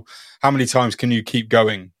how many times can you keep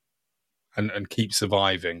going and keep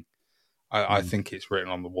surviving? I think it's written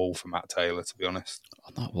on the wall for Matt Taylor, to be honest.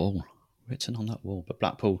 On that wall. Written on that wall. But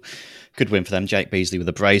Blackpool, good win for them. Jake Beasley with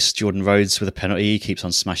a brace, Jordan Rhodes with a penalty, he keeps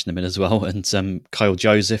on smashing them in as well, and Kyle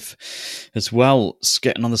Joseph as well,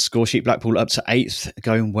 getting on the score sheet. Blackpool up to 8th,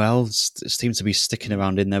 going well. Seems to be sticking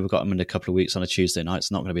around in there. We've got them in a couple of weeks on a Tuesday night.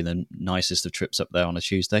 It's not going to be the nicest of trips up there on a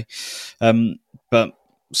Tuesday, but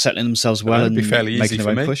settling themselves well and making their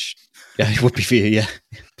own push. Yeah, it would be for you, yeah.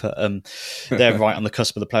 But they're right on the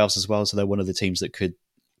cusp of the playoffs as well, so they're one of the teams that could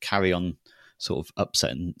carry on sort of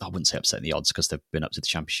upsetting, I wouldn't say upsetting the odds because they've been up to the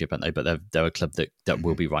Championship, haven't they? But they're a club that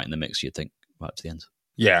will be right in the mix, you'd think, right up to the end.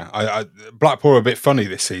 Yeah, Blackpool are a bit funny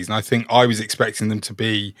this season. I think I was expecting them to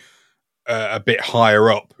be a bit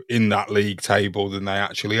higher up in that league table than they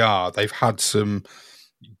actually are. They've had some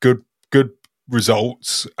good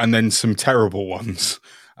results and then some terrible ones.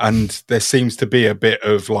 And there seems to be a bit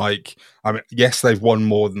of like, yes, they've won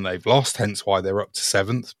more than they've lost, hence why they're up to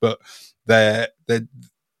 7th, but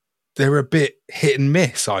they're a bit hit and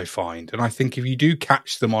miss, I find. And I think if you do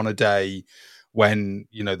catch them on a day when,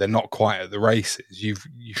 they're not quite at the races, you've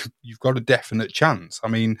got a definite chance. I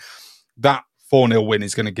mean, that 4-0 win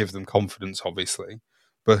is going to give them confidence, obviously.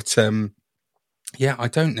 But, I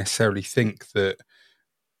don't necessarily think that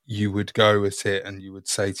you would go at it and you would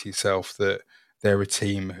say to yourself that they're a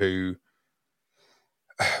team who...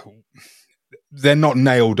 They're not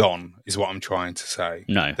nailed on, is what I'm trying to say.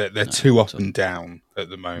 No. They're too up and down at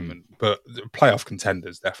the moment, but playoff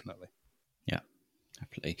contenders, definitely. Yeah,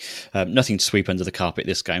 definitely. Nothing to sweep under the carpet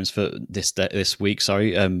this week.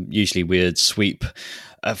 Usually we'd sweep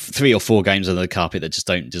 3 or 4 games under the carpet that just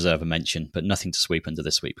don't deserve a mention, but nothing to sweep under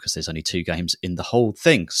this week because there's only 2 games in the whole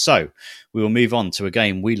thing. So we will move on to a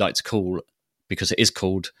game we like to call because it is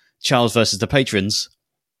called Charles versus the Patrons.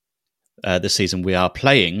 This season we are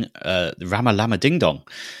playing Rama Lama Ding Dong.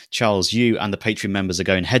 Charles, you and the Patreon members are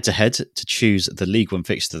going head to head to choose the League One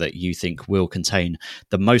fixture that you think will contain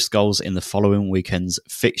the most goals in the following weekend's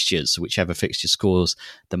fixtures. Whichever fixture scores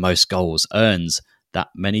the most goals earns that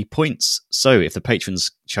many points. So if the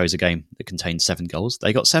patrons chose a game that contained 7 goals,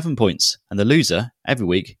 they got 7 points, and the loser every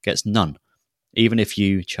week gets none. Even if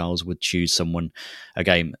you, Charles, would choose a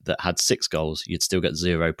game that had 6 goals, you'd still get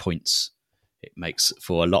 0 points. It makes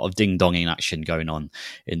for a lot of ding-donging action going on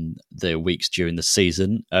in the weeks during the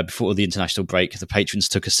season. Before the international break, the patrons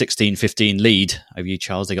took a 16-15 lead over you,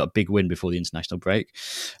 Charles. They got a big win before the international break.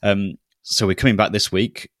 So we're coming back this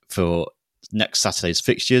week for next Saturday's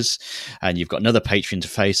fixtures, and you've got another patron to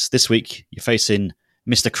face. This week, you're facing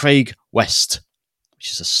Mr. Craig West,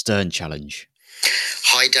 which is a stern challenge.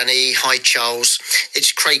 Hi Danny, hi Charles.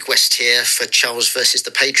 It's Craig West here for Charles versus the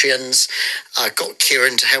Patreons. I've got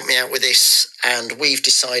Kieran to help me out with this, and we've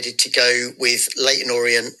decided to go with Leyton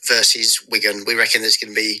Orient versus Wigan. We reckon there's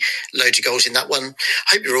going to be loads of goals in that one.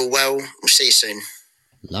 Hope you're all well. We'll see you soon.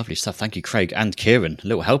 Lovely stuff. Thank you, Craig and Kieran. A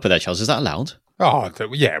little helper there, Charles. Is that allowed? Oh,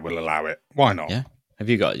 yeah, we'll allow it. Why not? Yeah. Are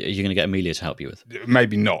you going to get Amelia to help you with?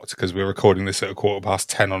 Maybe not, because we're recording this at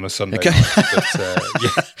 10:15 on a Sunday. Okay.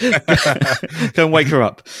 But, yeah. Go and wake her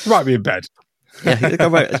up. Might be in bed. Yeah, go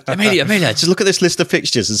right. Amelia, just look at this list of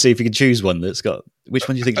fixtures and see if you can choose one that's got which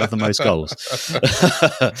one do you think will have the most goals.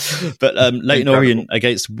 But Leyton Orient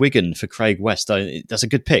against Wigan for Craig West, that's a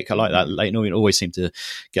good pick. I like that. Leyton Orient always seem to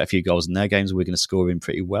get a few goals in their games. Wigan are scoring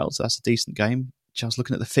pretty well, so that's a decent game. Just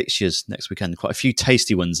looking at the fixtures next weekend, quite a few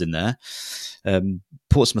tasty ones in there.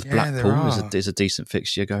 Portsmouth Blackpool is a decent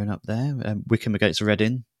fixture going up there. Wickham against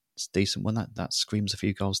Reading, it's a decent one. That screams a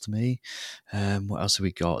few goals to me. What else have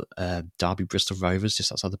we got? Derby Bristol Rovers,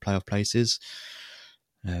 just outside the playoff places.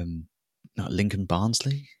 Lincoln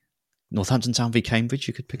Barnsley, Northampton Town v Cambridge.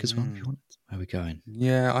 You could pick as well if you want. Where are we going?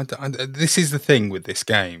 Yeah, this is the thing with this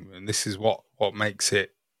game, and this is what makes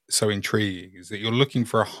it so intriguing, is that you're looking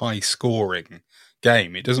for a high scoring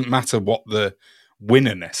game. It doesn't matter what the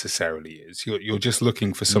winner necessarily is. You're just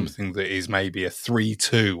looking for something that is maybe a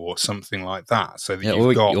 3-2 or something like that. So that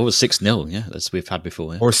you've got or a 6-0, as we've had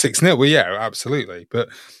before, or a 6-0. Well, yeah, absolutely. But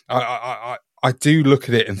I do look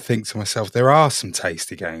at it and think to myself, there are some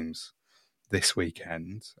tasty games this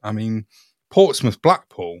weekend. I mean, Portsmouth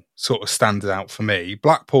Blackpool sort of stands out for me.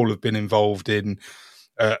 Blackpool have been involved in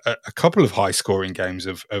a couple of high-scoring games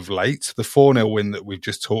of late. The 4-0 win that we've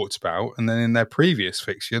just talked about, and then in their previous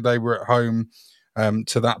fixture, they were at home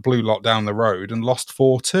to that blue lot down the road and lost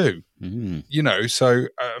 4-2. So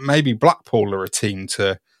maybe Blackpool are a team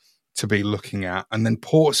to be looking at. And then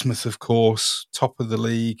Portsmouth, of course, top of the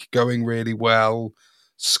league, going really well,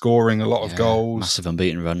 scoring a lot of goals. Massive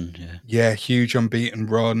unbeaten run. Yeah, huge unbeaten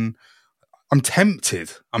run. I'm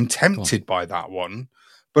tempted by that one.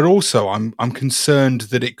 But also, I'm concerned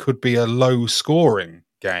that it could be a low-scoring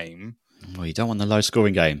game. Well, you don't want the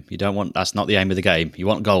low-scoring game. That's not the aim of the game. You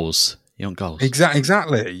want goals.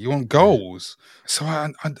 Exactly. You want goals. So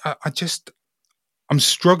I'm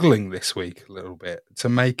struggling this week a little bit to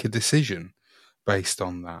make a decision based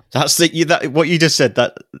on that. That's what you just said.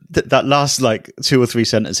 That last 2 or 3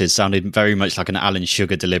 sentences sounded very much like an Alan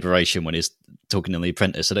Sugar deliberation when he's talking on The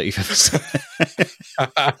Apprentice. I don't know if you've ever said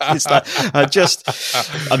it's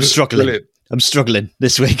I'm struggling. Brilliant. I'm struggling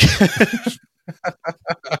this week.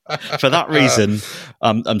 For that reason,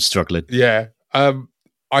 I'm struggling. Yeah. I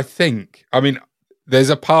mean, there's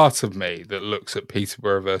a part of me that looks at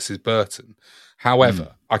Peterborough versus Burton.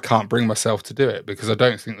 However, I can't bring myself to do it because I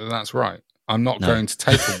don't think that that's right. I'm not going to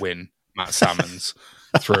take a win, Matt Salmons,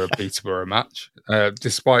 through a Peterborough match,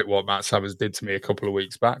 despite what Matt Salmons did to me a couple of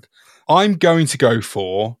weeks back. I'm going to go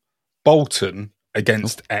for Bolton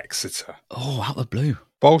against Exeter. Oh, out of the blue.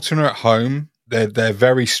 Bolton are at home. They're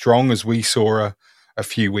very strong, as we saw a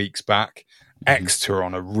few weeks back. Exeter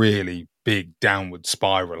on a really big downward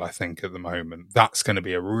spiral, I think, at the moment. That's going to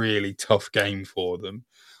be a really tough game for them.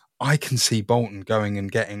 I can see Bolton going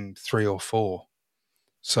and getting 3 or 4.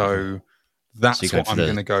 So that's what I'm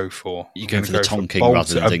going to go for. You're going for the Tonking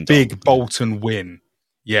rather than ding-dong. A big Bolton win.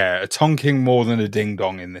 Yeah, a Tonking more than a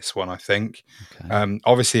ding-dong in this one, I think. Okay.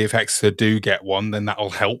 Obviously, if Exeter do get one, then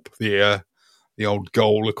that'll help the old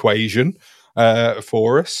goal equation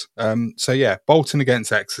for us. So, yeah, Bolton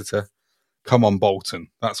against Exeter. Come on, Bolton.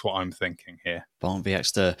 That's what I'm thinking here. Bolton v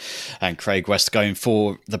Exeter and Craig West going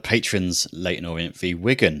for the patrons, Leyton Orient v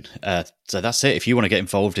Wigan. So that's it. If you want to get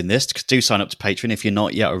involved in this, do sign up to Patreon if you're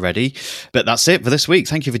not yet already. But that's it for this week.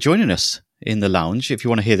 Thank you for joining us. in the lounge. If you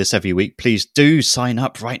want to hear this every week, please do sign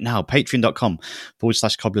up right now.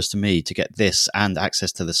 Patreon.com/cobblers to me to get this and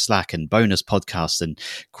access to the Slack and bonus podcasts and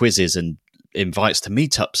quizzes and invites to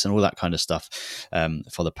meetups and all that kind of stuff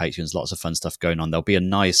for the patrons. Lots of fun stuff going on. There'll be a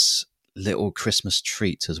nice little Christmas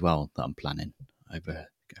treat as well that I'm planning over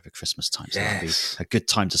Christmas time. So that'd be a good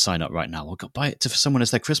time to sign up right now. I'll buy it for someone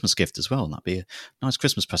as their Christmas gift as well. And that'd be a nice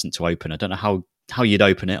Christmas present to open. I don't know how you'd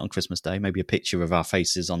open it on Christmas Day. Maybe a picture of our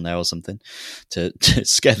faces on there or something to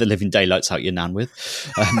scare the living daylights out your nan with.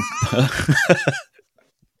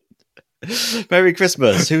 Merry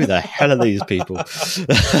Christmas. Who the hell are these people?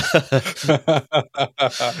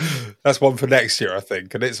 That's one for next year, I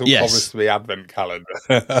think. And it's all promised to be advent calendar.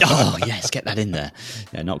 Oh, yes. Get that in there.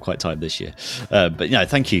 Yeah, not quite time this year. But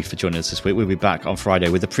thank you for joining us this week. We'll be back on Friday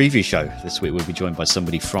with a preview show. This week we'll be joined by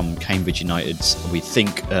somebody from Cambridge United, we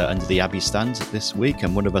think, under the Abbey stand this week.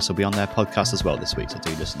 And one of us will be on their podcast as well this week. So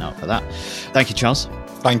do listen out for that. Thank you, Charles.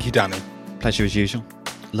 Thank you, Danny. Pleasure as usual.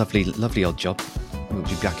 Lovely odd job. We'll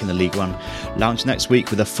be back in the League One lounge next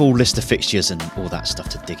week with a full list of fixtures and all that stuff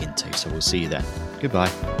to dig into. So we'll see you then. Goodbye.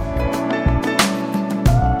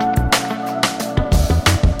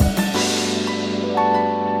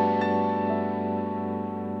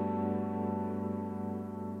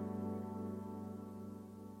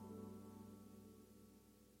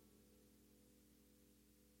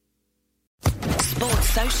 Sports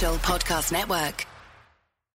Social Podcast Network.